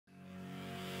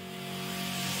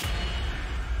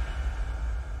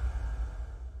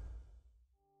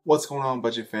What's going on,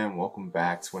 budget fam? Welcome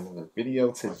back to another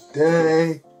video.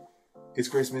 Today it's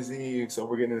Christmas Eve, so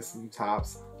we're getting into some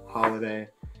Topps holiday.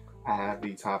 I have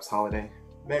the Topps holiday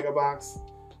mega box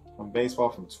from baseball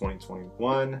from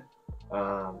 2021.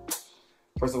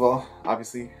 First of all,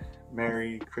 obviously,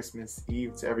 Merry Christmas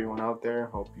Eve to everyone out there.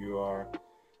 Hope you are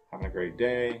having a great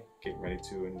day, getting ready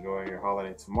to enjoy your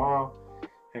holiday tomorrow,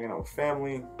 hanging out with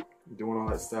family, doing all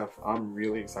that stuff. I'm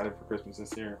really excited for Christmas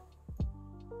this year.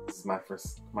 This is my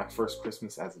first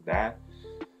Christmas as a dad,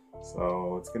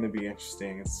 so it's gonna be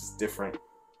interesting. It's just different.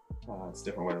 It's a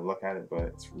different way to look at it, but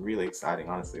it's really exciting.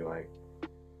 Honestly, like,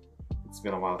 it's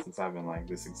been a while since I've been like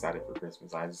this excited for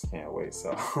Christmas. I just can't wait.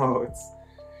 So it's,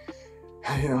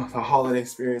 the holiday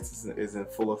spirit is in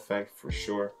full effect for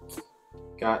sure.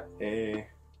 Got a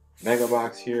mega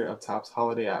box here of Topps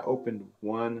holiday. I opened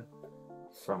one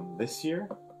from this year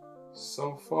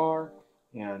so far.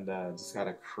 And just got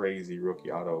a crazy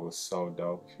rookie auto. It was so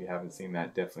dope. If you haven't seen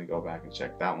that, definitely go back and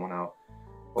check that one out.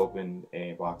 Opened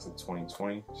a box of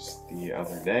 2020 just the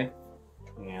other day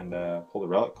and pulled a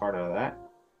relic card out of that.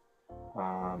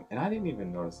 And I didn't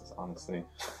even notice this, honestly.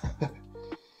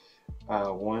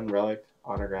 One relic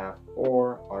autograph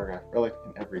or autograph relic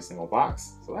in every single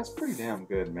box. So that's pretty damn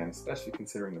good, man, especially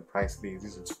considering the price of these.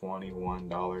 These are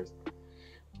 $21.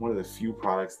 One of the few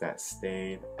products that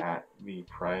stayed at the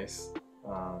price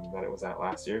that it was at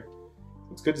last year. So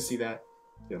it's good to see that.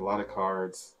 Get a lot of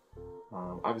cards.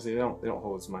 Obviously, they don't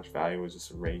hold as much value as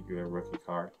just a regular rookie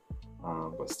card,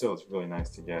 but still, it's really nice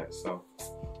to get. So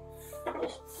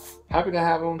happy to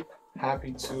have them.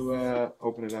 Happy to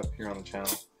open it up here on the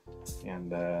channel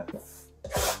and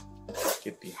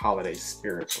get the holiday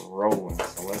spirit rolling.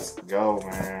 So let's go,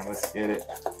 man. Let's get it.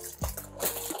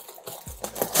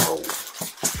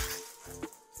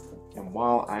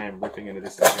 While I am ripping into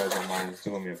this, if you guys don't mind just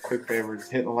doing me a quick favor,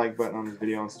 just hitting the like button on this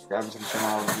video and subscribing to the channel.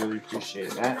 I would really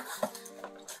appreciate that.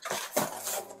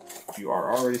 If you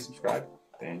are already subscribed,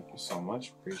 thank you so much.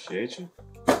 Appreciate you.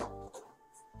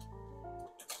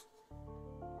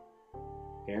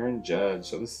 Aaron Judge.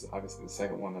 So this is obviously the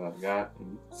second one that I've got.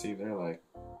 And you can see they're like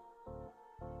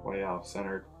way off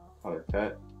centered. Other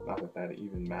cut. Not that that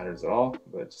even matters at all,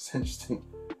 but just interesting.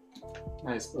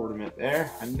 Nice ornament there.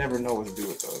 I never know what to do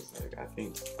with those. Like, I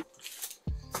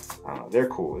don't know, they're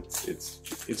cool. It's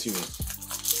unique.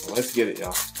 So let's get it,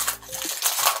 y'all.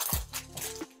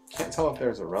 Can't tell if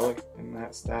there's a relic in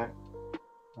that stack.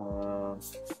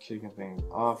 Kicking things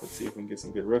off. Let's see if we can get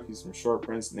some good rookies. Some short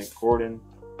prints. Nick Gordon,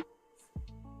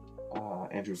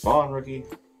 Andrew Vaughn rookie,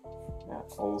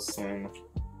 Matt Olson,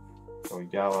 Joey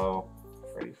Gallo,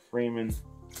 Freddie Freeman,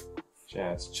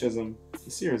 Jazz Chisholm.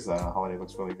 This year's holiday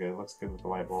looks really good. Looks good with the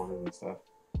white borders and stuff.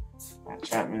 Matt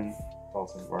Chapman,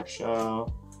 Dalton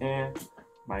Varsho, and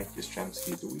Mike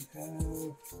Yastrzemski. Do we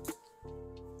have?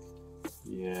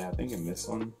 Yeah, I think in this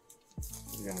one,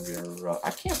 it's gonna be a rough. I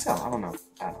can't tell. I don't know.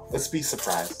 Let's be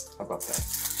surprised. How about that?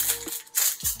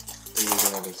 Here's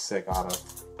another sick auto.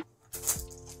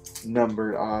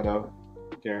 Numbered auto.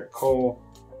 Garrett Cole,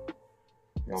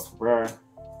 Miguel Cabrera,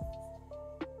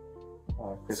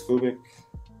 Chris Bubik,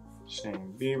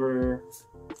 Shane Bieber.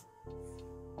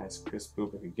 Nice Chris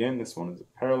Bubik again. This one is a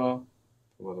parallel.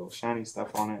 A little shiny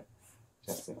stuff on it.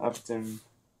 Justin Upton,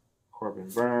 Corbin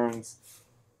Burns,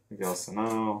 Miguel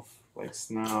Sano, Blake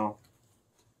Snow,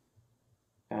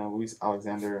 and Luis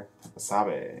Alexander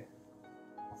Basabe.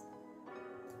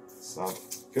 So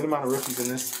good amount of rookies in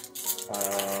this.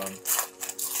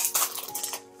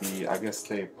 I guess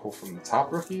they pull from the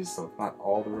top rookies, so it's not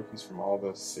all the rookies from all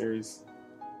the series.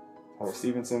 Tyler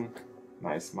Stevenson,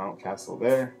 nice Mountcastle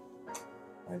there.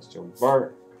 Nice Joey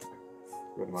Bart.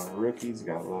 Good amount of rookies, you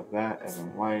gotta love that.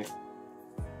 Evan White.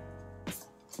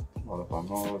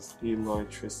 Olafamos, Eloy,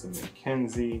 Tristan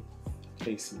McKenzie,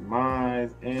 Casey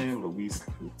Mize, and Luis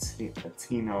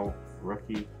Patino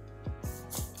rookie.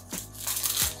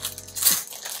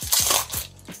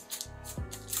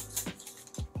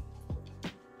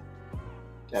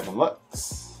 Gavin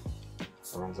Lux,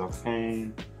 Lorenzo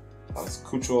Kane, Alex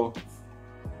Kuchel,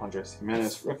 Andres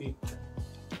Jimenez rookie.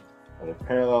 Another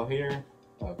parallel here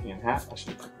of Ian Happ. I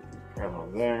should put the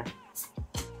parallel there.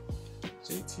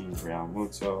 JT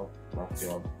Realmuto,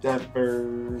 Rafael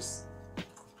Devers,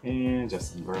 and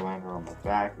Justin Verlander on the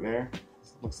back there.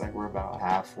 So looks like we're about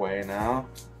halfway now.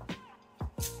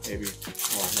 Maybe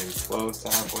close to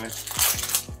halfway.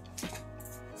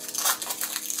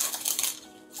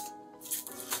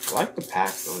 I like the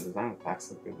packs though. The design of the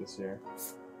packs look good this year.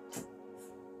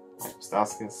 Mike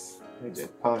Stauskas, AJ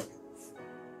Puck,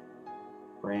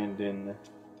 Brandon.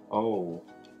 Oh,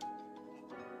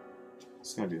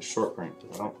 it's gonna be a short print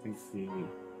because I don't think the.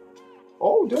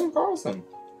 Oh, Dylan Carlson.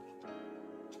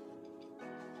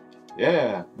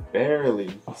 Yeah, barely.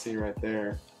 You can see right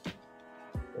there.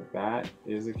 The bat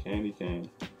is a candy cane.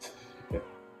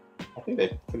 I think they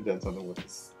could have done something with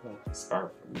this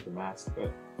scarf with the mask,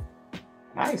 but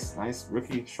nice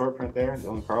rookie short print there.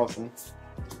 Dylan Carlson,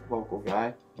 local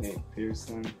guy. Nate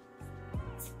Pearson.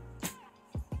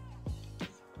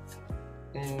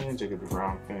 And Jacob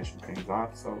Brown finishing things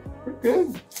off. So pretty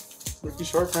good. Rookie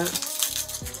short print.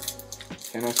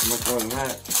 Can't ask for much more than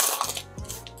that.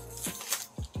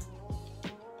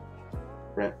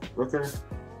 Brent Rooker.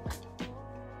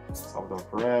 Salvador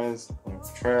Perez.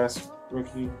 Contreras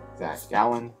rookie. Zach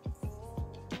Gallen.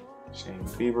 Shane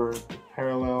Bieber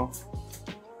parallel.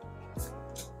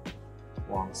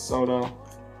 Juan Soto.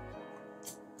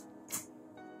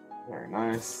 Very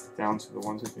nice. Down to the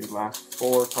 1, 2, 3 last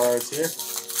 4 cards here.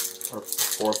 Or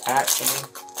 4 packs, I mean.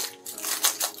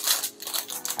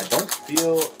 I don't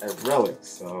feel a relic,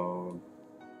 so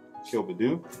Kill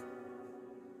Badu.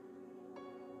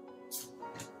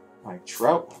 Mike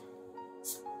Trout.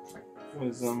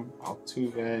 Wisdom.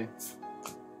 Altuve.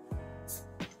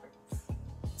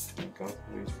 Go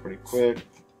through these pretty quick.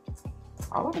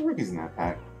 A lot of rookies in that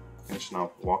pack. Finishing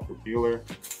off Walker Buehler.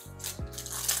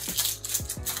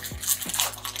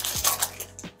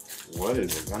 What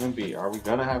is it gonna be? Are we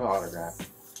gonna have an autograph?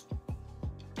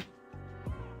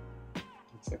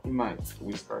 Looks like we might.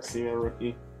 Luis Garcia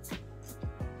rookie.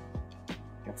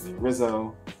 Anthony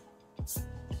Rizzo.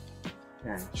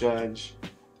 Aaron Judge.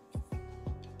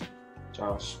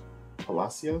 Josh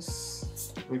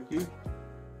Palacios rookie.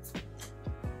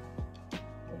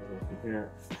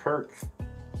 Here, Kirk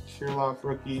Kirilloff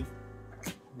rookie,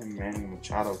 and Manny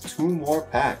Machado. 2 more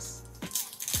packs.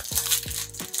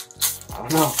 I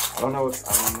don't know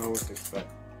what to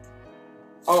expect.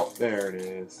 Oh, there it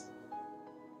is.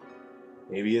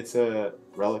 Maybe it's a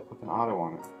relic with an auto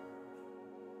on it.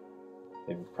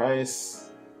 David Price,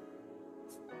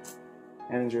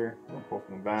 manager. We'll pull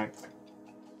from the back.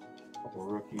 Couple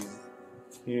rookies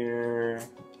here.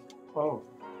 Oh,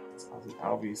 it's Ozzy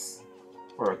Albies.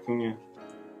 Or Acuna.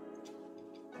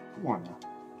 Come on now.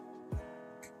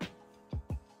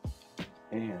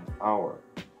 And our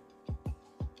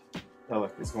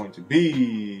relic is going to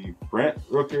be Brent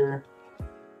Rooker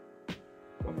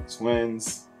from the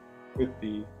Twins with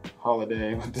the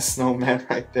holiday, with the snowman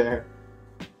right there.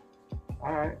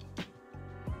 Alright.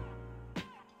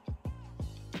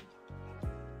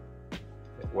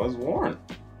 It was worn.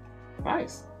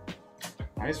 Nice.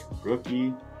 Nice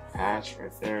rookie patch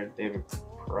right there. David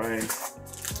Price.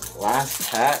 Last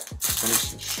pack,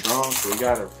 finishing strong. So we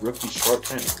got a rookie short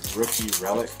print and a rookie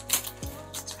relic.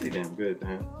 It's pretty damn good,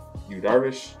 man. Yu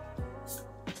Darvish.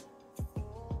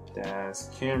 Daz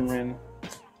Cameron.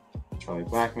 Charlie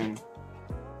Blackmon.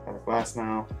 Tyler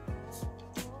Glasnow.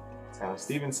 Tyler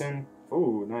Stevenson.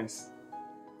 Oh, nice.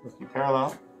 Rookie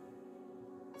parallel.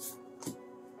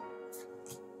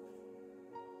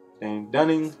 Dane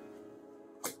Dunning.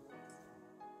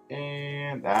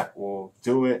 And that will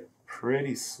do it.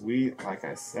 Pretty sweet, like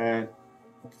I said.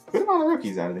 Good amount of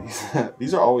rookies out of these.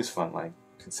 These are always fun, like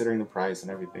considering the price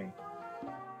and everything.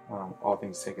 All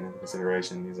things taken into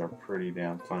consideration, these are pretty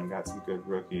damn fun. Got some good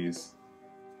rookies.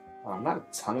 Not a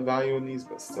ton of value in these,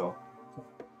 but still.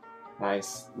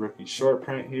 Nice rookie short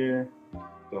print here.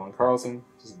 Dylan Carlson,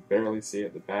 just barely see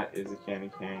it. The bat is a candy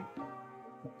cane.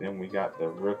 Then we got the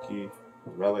rookie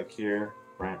relic here.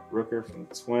 Brent Rooker from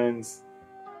the Twins.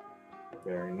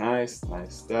 Very nice,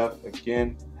 nice stuff.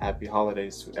 Again, happy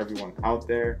holidays to everyone out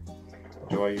there.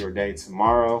 Enjoy your day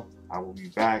tomorrow. I will be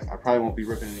back. I probably won't be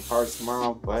ripping any cards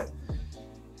tomorrow, but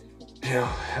you know,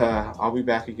 I'll be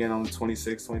back again on the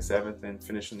 26th, 27th, and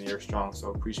finishing the year strong.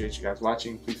 So appreciate you guys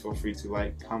watching. Please feel free to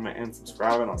like, comment, and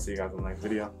subscribe, and I'll see you guys in the next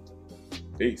video.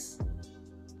 Peace.